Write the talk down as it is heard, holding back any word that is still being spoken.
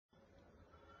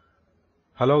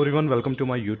Hello everyone, welcome to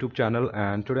my YouTube channel,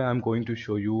 and today I'm going to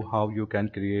show you how you can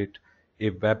create a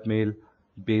webmail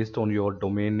based on your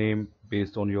domain name,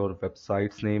 based on your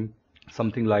website's name,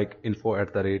 something like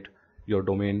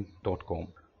info@yourdomain.com.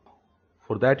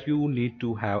 For that you need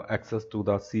to have access to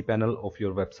the cPanel of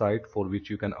your website, for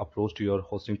which you can approach to your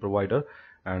hosting provider,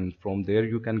 and from there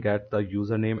you can get the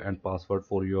username and password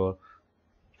for the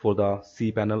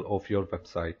cPanel of your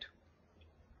website.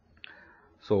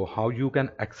 So how you can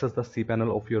access the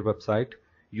cPanel of your website?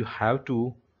 You have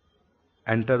to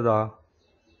enter the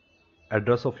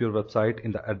address of your website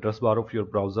in the address bar of your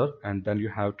browser, and then you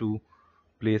have to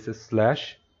place a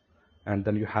slash, and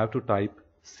then you have to type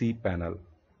cPanel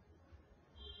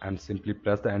and simply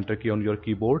press the enter key on your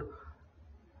keyboard.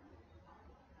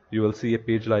 You will see a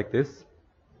page like this.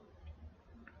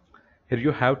 Here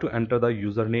you have to enter the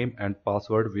username and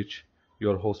password which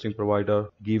your hosting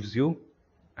provider gives you,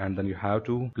 and then you have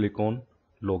to click on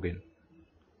login.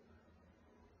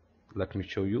 Let me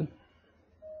show you.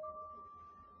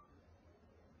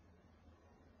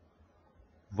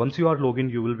 Once you are logged in,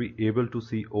 you will be able to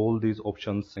see all these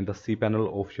options in the cPanel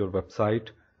of your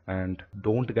website, and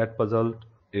don't get puzzled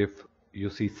if you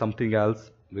see something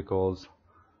else, because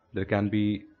there can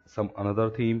be some another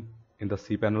theme in the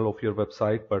cPanel of your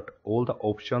website, but all the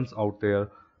options out there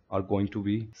are going to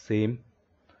be same.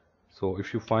 So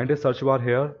if you find a search bar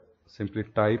here, simply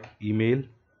type email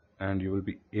and you will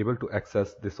be able to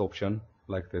access this option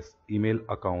like this, email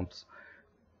accounts.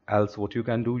 Else what you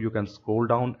can do, you can scroll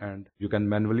down and you can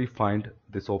manually find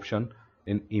this option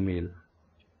in email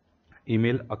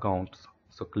accounts.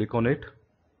 So click on it.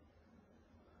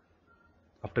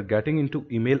 After getting into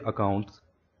email accounts,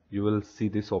 you will see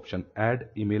this option, add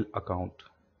email account.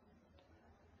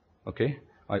 Okay,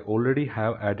 I already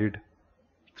have added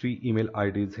 3 email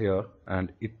IDs here,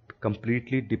 and it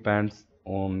completely depends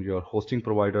on your hosting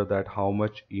provider that how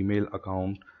much email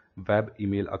account, web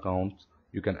email accounts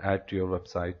you can add to your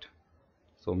website.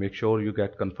 So make sure you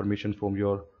get confirmation from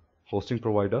your hosting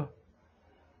provider.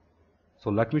 So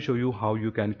let me show you how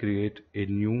you can create a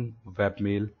new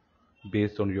webmail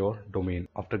based on your domain.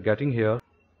 After getting here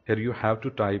you have to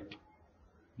type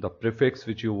the prefix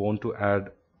which you want to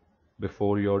add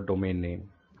before your domain name.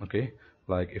 Okay,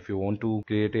 like if you want to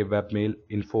create a webmail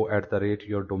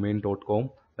info@yourdomain.com,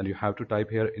 then you have to type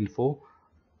here info.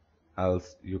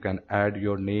 Else you can add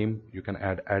your name, you can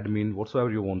add admin,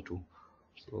 whatsoever you want to.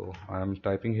 So I am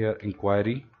typing here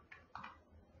inquiry.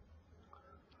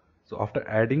 So after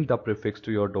adding the prefix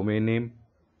to your domain name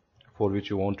for which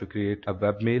you want to create a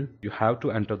webmail, you have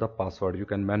to enter the password. You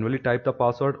can manually type the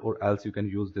password, or else you can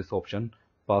use this option,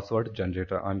 password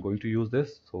generator. I'm going to use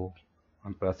this, so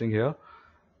I'm pressing here.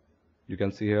 You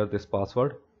can see here this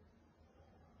password.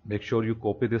 Make sure you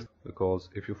copy this, because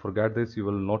if you forget this, you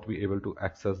will not be able to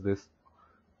access this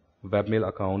webmail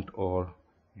account, or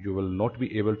you will not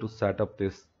be able to set up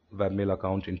this webmail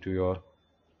account into your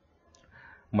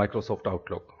Microsoft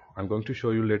Outlook. I'm going to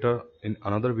show you later in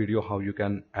another video how you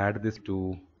can add this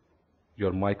to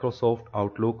your Microsoft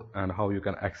Outlook and how you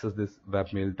can access this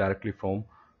webmail directly from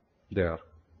there.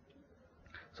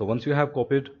 So once you have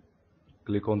copied,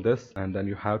 click on this, and then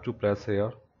you have to press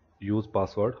here use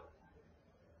password,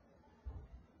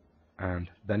 and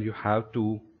then you have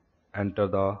to enter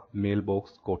the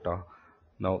mailbox quota.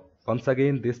 Now once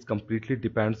again, this completely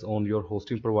depends on your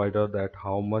hosting provider that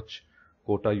how much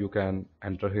quota you can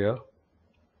enter here,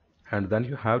 and then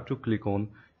you have to click on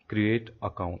create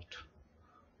account.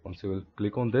 Once you will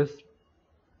click on this,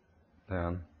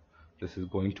 then this is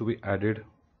going to be added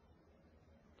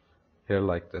here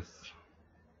like this.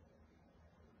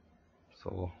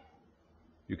 So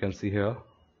you can see here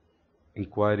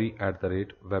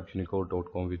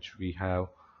inquiry@webunicorn.com, which we have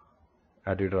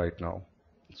added right now.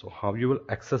 So how you will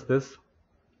access this?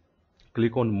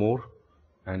 Click on more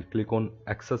and click on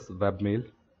access webmail.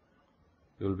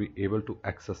 You will be able to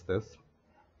access this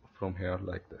from here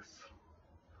like this.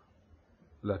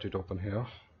 Let it open here.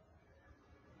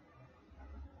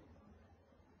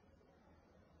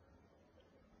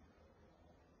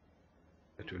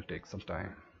 It will take some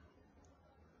time.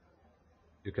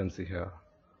 You can see here.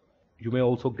 You may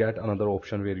also get another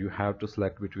option where you have to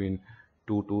select between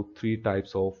 2 to 3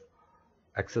 types of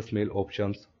access mail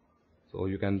options. So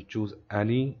you can choose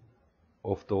any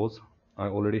of those. I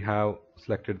already have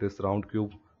selected this round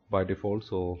cube by default,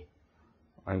 so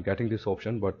I'm getting this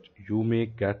option, but you may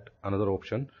get another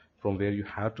option from where you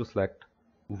have to select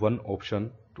one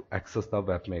option to access the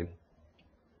webmail.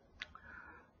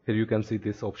 Here you can see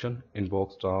this option,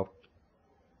 inbox, draft,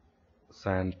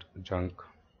 sent, junk,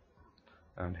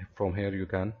 and from here you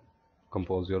can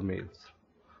compose your mails.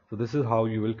 So this is how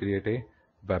you will create a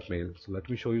webmail. So let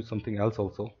me show you something else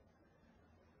also.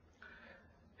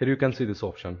 Here you can see this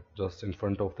option just in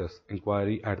front of this,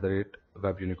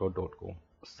 inquiry@webunicode.com,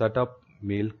 set up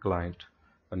mail client.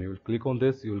 When you will click on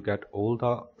this, you will get all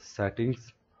the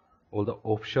settings, all the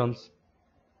options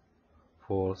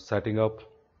for setting up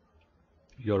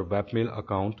your webmail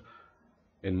account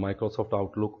in Microsoft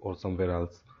Outlook or somewhere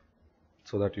else,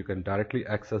 so that you can directly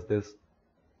access this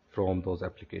from those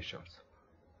applications.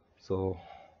 So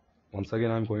once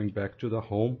again, I'm going back to the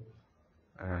home,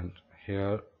 and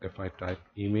here if I type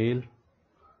email,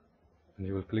 and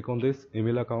you will click on this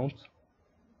email accounts,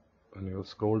 and you will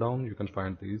scroll down, you can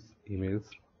find these emails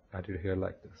added here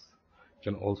like this.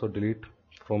 You can also delete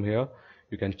from here.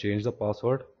 You can change the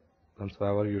password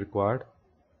whenever you required.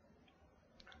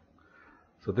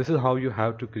 So this is how you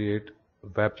have to create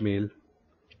webmail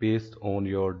based on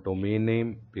your domain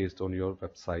name, based on your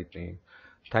website name.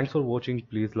 Thanks for watching.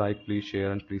 Please like, please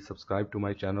share, and please subscribe to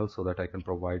my channel so that I can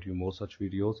provide you more such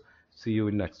videos. See you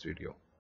in next video.